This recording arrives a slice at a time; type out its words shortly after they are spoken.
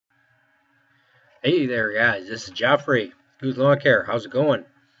Hey there, guys. This is Joffrey, Guth Lawn Care. How's it going?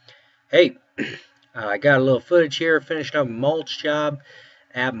 Hey, I got a little footage here finishing up a mulch job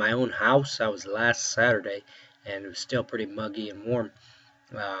at my own house. That was last Saturday, and it was still pretty muggy and warm.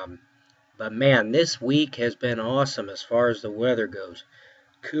 Um, but man, this week has been awesome as far as the weather goes.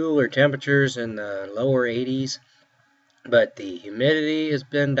 Cooler temperatures in the lower 80s, but the humidity has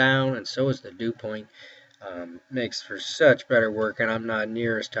been down, and so is the dew point. Makes for such better work, and I'm not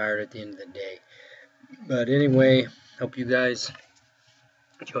near as tired at the end of the day. But anyway, hope you guys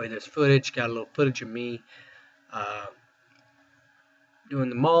enjoy this footage. Got a little footage of me uh, doing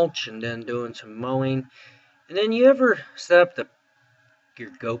the mulch and then doing some mowing. And then you ever set up your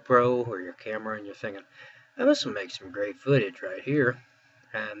GoPro or your camera and you're thinking, I must make some great footage right here.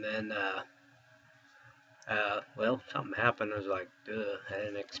 And then, well, something happened. I was like, I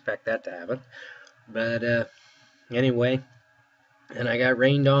didn't expect that to happen. But anyway, and I got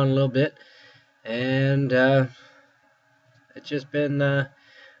rained on a little bit. And it's just been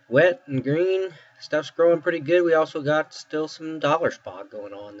wet and green. Stuff's growing pretty good. We also got still some dollar spot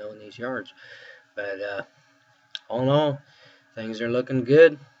going on though in these yards. But all in all, things are looking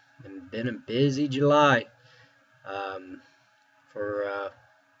good. It's been a busy July for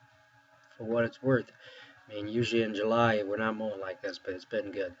what it's worth. I mean, usually in July we're not mowing like this, but it's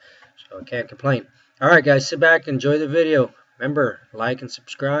been good. So I can't complain. Alright guys, sit back, enjoy the video. Remember, like and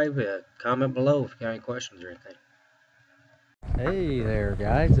subscribe, comment below if you got any questions or anything. Hey there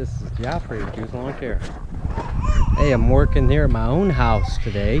guys, this is Joffrey with Guth Lawn Care. Hey, I'm working here at my own house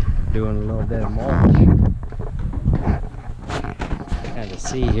today, doing a little bit of mulch. Kind of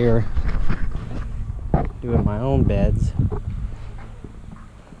see here, doing my own beds.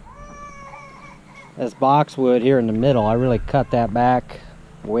 This boxwood here in the middle, I really cut that back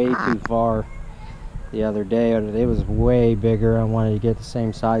way too far the other day. It was way bigger. I wanted to get the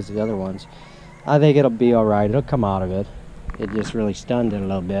same size as the other ones. I think it'll be alright, it'll come out of it. It just really stunned it a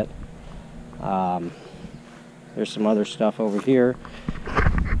little bit. There's some other stuff over here.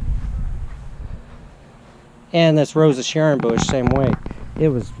 And this Rose of Sharon bush, same way. It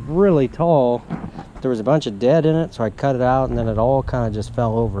was really tall. There was a bunch of dead in it, so I cut it out, and then it all kind of just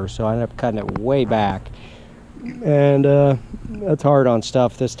fell over. So I ended up cutting it way back. And that's hard on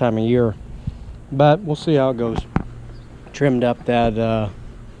stuff this time of year. But we'll see how it goes. Trimmed up that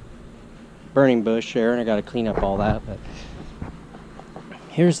burning bush there, and I got to clean up all that. But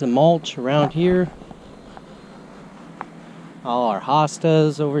here's the mulch around here. All our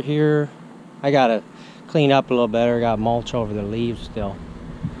hostas over here. I gotta clean up a little better. Got mulch over the leaves still.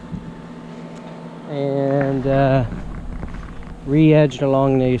 And re-edged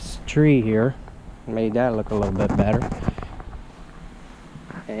along this tree here. Made that look a little bit better.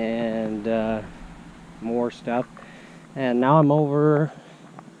 And more stuff. And now I'm over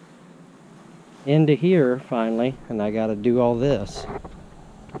into here finally, and I gotta do all this.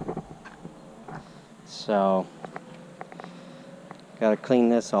 So gotta clean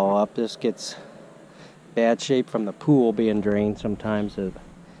this all up. This gets bad shape from the pool being drained sometimes. The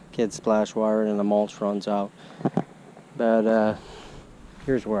kids splash water and the mulch runs out. But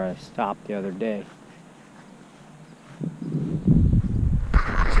here's where I stopped the other day.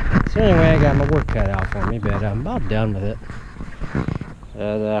 So anyway, I got my work cut out for me, but I'm about done with it.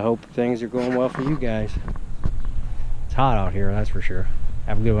 I hope things are going well for you guys. It's hot out here, that's for sure.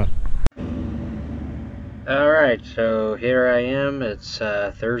 Have a good one. Alright, so here I am. It's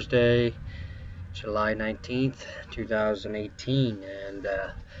Thursday, July 19th, 2018, and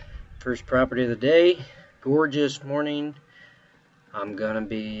first property of the day. Gorgeous morning. I'm gonna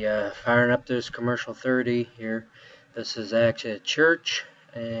be firing up this commercial 30 here. This is actually a church,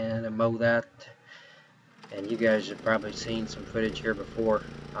 and I mow that, and you guys have probably seen some footage here before.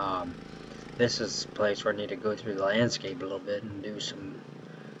 This is a place where I need to go through the landscape a little bit and do some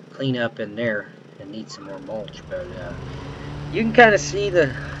cleanup in there and need some more mulch. But you can kind of see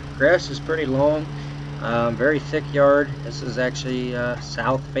the grass is pretty long. Very thick yard. This is actually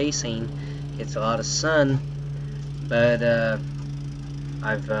south facing. Gets a lot of sun, but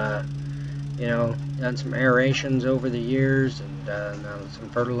I've you know, done some aerations over the years, and done some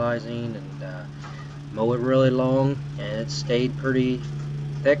fertilizing, and mow it really long, and it's stayed pretty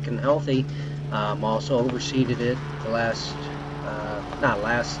thick and healthy. Also overseeded it the last not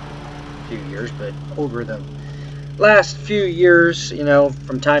last few years, but over the last few years, you know,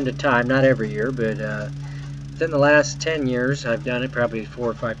 from time to time, not every year, but within the last 10 years I've done it probably 4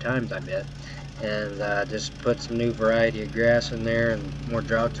 or 5 times, I bet. And just put some new variety of grass in there and more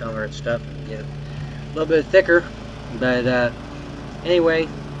drought tolerant stuff and get it a little bit thicker. But anyway,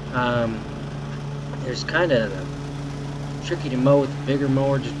 it's kind of tricky to mow with the bigger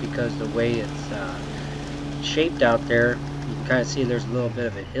mower just because the way it's shaped out there. You can kind of see there's a little bit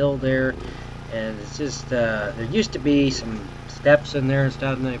of a hill there, and it's just there used to be some steps in there and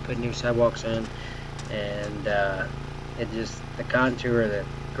stuff, and then they put new sidewalks in, and it just, the contour of the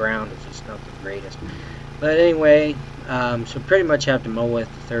ground is just not the greatest. But anyway, so pretty much have to mow with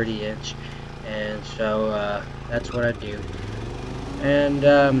the 30-inch, and so that's what I do. And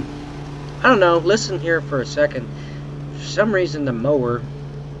I don't know, listen here for a second. For some reason the mower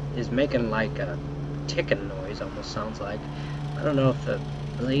is making like a ticking noise, almost sounds like. I don't know if the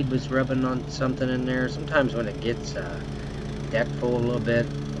blade was rubbing on something in there. Sometimes when it gets deck full a little bit,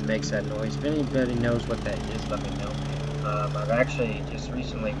 it makes that noise. If anybody knows what that is, let me know. I've actually just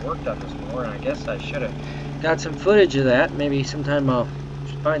recently worked on this mower, and I guess I should have got some footage of that. Maybe sometime I'll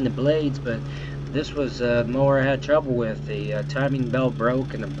find the blades, but this was a mower I had trouble with. The timing belt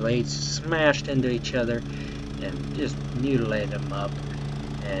broke and the blades smashed into each other and just mutilated them up.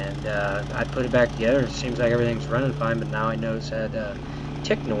 And I put it back together. It seems like everything's running fine, but now I notice that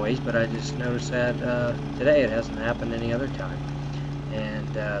tick noise, but I just noticed that today. It hasn't happened any other time.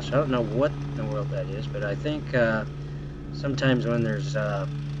 And so I don't know what in the world that is, but I think sometimes when there's a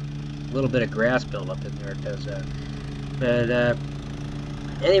little bit of grass buildup in there, it does that. But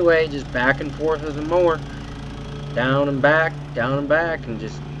anyway, just back and forth with the mower, down and back, and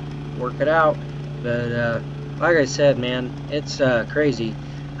just work it out. But like I said, man, it's crazy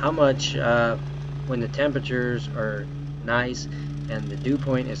how much when the temperatures are nice and the dew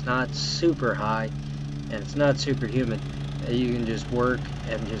point is not super high and it's not super humid, you can just work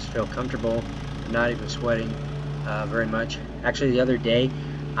and just feel comfortable, not even sweating very much. Actually, the other day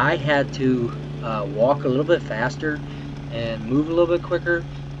I had to walk a little bit faster and move a little bit quicker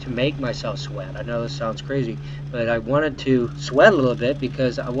to make myself sweat. I know this sounds crazy, but I wanted to sweat a little bit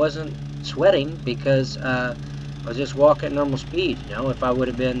because I wasn't sweating because I was just walking at normal speed. You know, if I would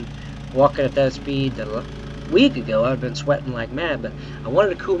have been walking at that speed a week ago, I'd have been sweating like mad, but I wanted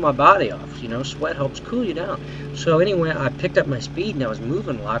to cool my body off. You know, sweat helps cool you down. So anyway, I picked up my speed and I was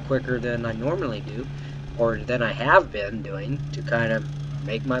moving a lot quicker than I normally do, or than I have been doing, to kind of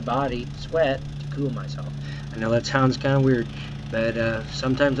make my body sweat to cool myself. I know that sounds kind of weird, but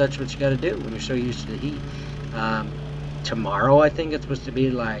sometimes that's what you got to do when you're so used to the heat. Tomorrow I think it's supposed to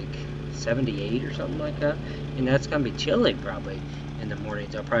be like 78 or something like that, and that's gonna be chilly probably in the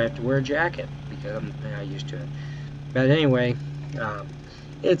mornings. I'll probably have to wear a jacket because I'm not used to it. But anyway,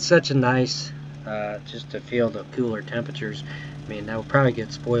 it's such a nice just to feel the cooler temperatures. I mean, that will probably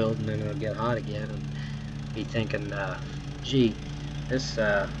get spoiled and then it'll get hot again and be thinking, gee, this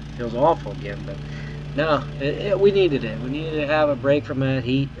feels awful again. But no, we needed it. We needed to have a break from that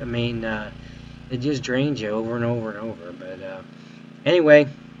heat. I mean, it just drains you over and over and over. But anyway,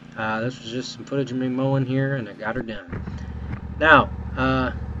 this was just some footage of me mowing here, and I got her done. Now,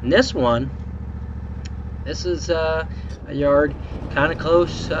 in this one, this is a yard kind of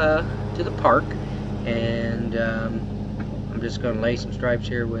close to the park, and I'm just going to lay some stripes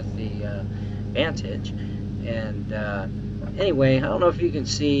here with the Vantage. And anyway, I don't know if you can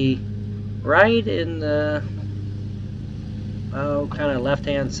see right in the kind of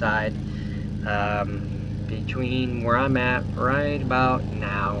left-hand side, between where I'm at right about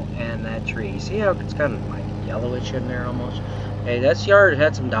now and that tree. See how it's kind of like yellowish in there almost? Hey, this yard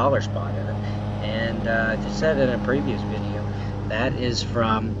had some dollar spot in it, and I just said in a previous video, that is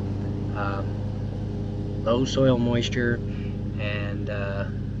from low soil moisture and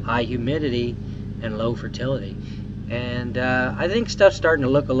high humidity and low fertility. And I think stuff's starting to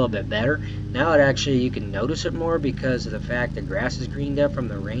look a little bit better. Now it actually, you can notice it more because of the fact the grass is greened up from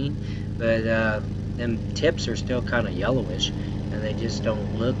the rain, but them tips are still kind of yellowish and they just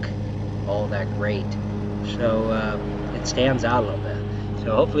don't look all that great. So it stands out a little bit.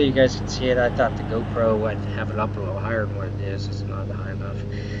 So hopefully you guys can see it. I thought the GoPro would have it up a little higher than what it is. It's not high enough.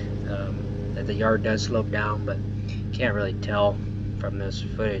 The yard does slope down, but can't really tell from this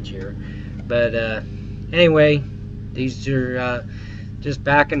footage here. But anyway, these are just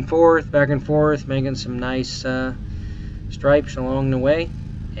back and forth, making some nice stripes along the way.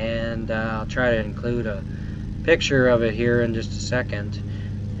 And I'll try to include a picture of it here in just a second,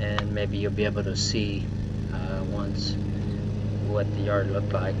 and maybe you'll be able to see once what the yard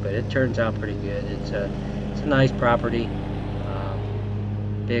looked like. But it turns out pretty good. It's a nice property,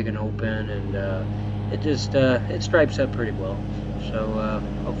 big and open, and it just it stripes up pretty well. So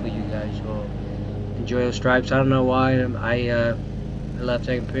hopefully you guys will enjoy those stripes. I don't know why I love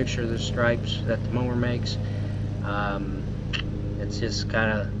taking a picture of the stripes that the mower makes. It's just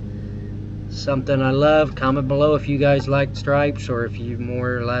kind of something I love. Comment below if you guys like stripes, or if you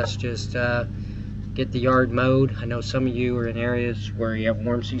more or less just get the yard mowed. I know some of you are in areas where you have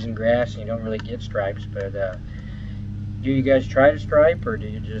warm season grass and you don't really get stripes, but do you guys try to stripe, or do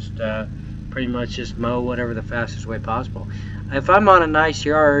you just pretty much just mow whatever the fastest way possible? If I'm on a nice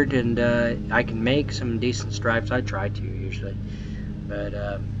yard and I can make some decent stripes, I try to usually. But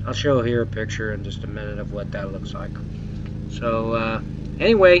I'll show here a picture in just a minute of what that looks like. So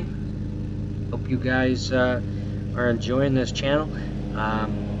anyway, hope you guys are enjoying this channel.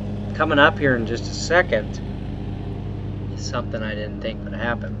 Coming up here in just a second is something I didn't think would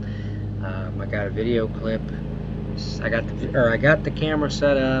happen. I got a video clip. I got the camera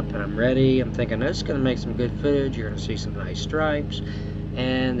set up and I'm ready. I'm thinking this is going to make some good footage. You're going to see some nice stripes.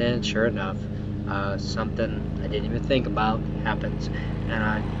 And then sure enough, something I didn't even think about happens. And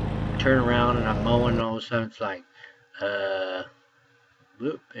I turn around and I'm mowing and all of a sudden it's like,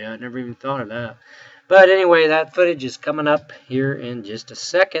 bloop. Yeah, I never even thought of that. But anyway, that footage is coming up here in just a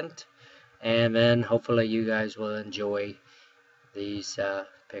second. And then hopefully you guys will enjoy these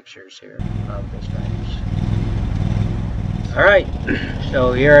pictures here of the stripes. Alright,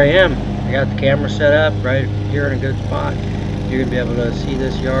 so here I am. I got the camera set up right here in a good spot. You're going to be able to see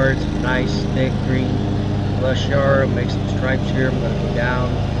this yard. It's a nice, thick, green, lush yard. I'll make some stripes here. I'm going to go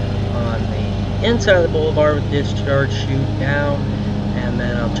down on the inside of the boulevard with this discharge chute down. And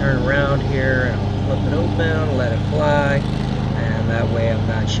then I'll turn around here and I'll flip it open, let it fly. And that way I'm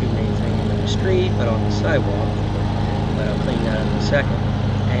not shooting anything into the street, but on the sidewalk. But I'll clean that up in a second.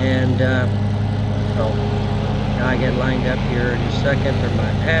 And I get lined up here in a second for my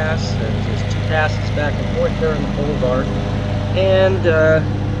pass. There's just two passes back and forth there on the boulevard. And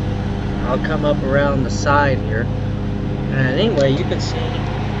I'll come up around the side here. And anyway, you can see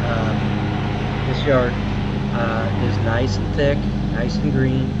this yard is nice and thick, nice and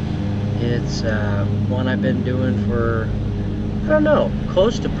green. It's one I've been doing for, I don't know,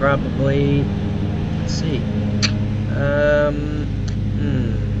 close to probably, let's see,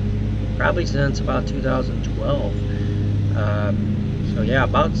 probably since about 2012. So yeah,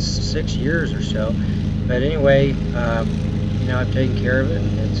 about 6 years or so. But anyway, you know, I've taken care of it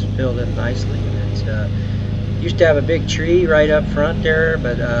and it's filled in nicely. And it's used to have a big tree right up front there,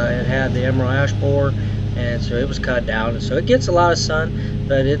 but it had the emerald ash borer, and so it was cut down. And so it gets a lot of sun,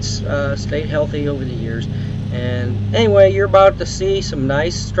 but it's stayed healthy over the years. And anyway, you're about to see some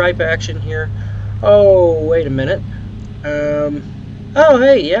nice stripe action here. Oh, wait a minute. Oh,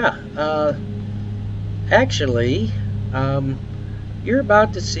 hey, yeah. Actually, you're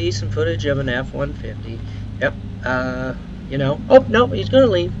about to see some footage of an F-150. Yep. You know. Oh, no, he's going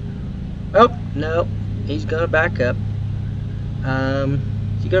to leave. Oh, no, he's going to back up.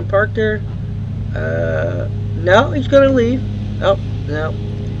 Is he going to park there? No, he's going to leave. Oh, no.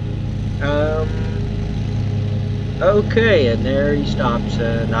 Okay, and there he stops,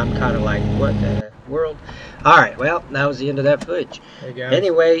 and I'm kind of like, what the world? Alright, well, that was the end of that footage. Hey guys,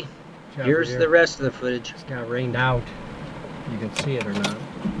 anyway, here's the rest of the footage. It's got rained out. You can see it or not.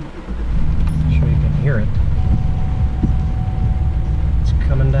 I'm sure you can hear it. It's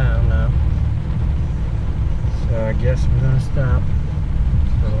coming down now. So I guess we're going to stop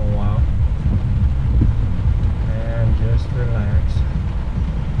for a little while. And just relax.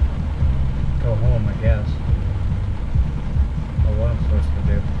 Go home, I guess. What I'm supposed to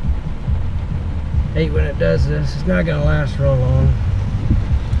do. Hey, when it does this, it's not going to last real long.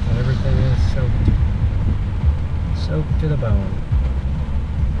 And everything is soaked to the bone.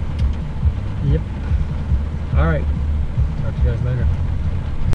 Yep. Alright.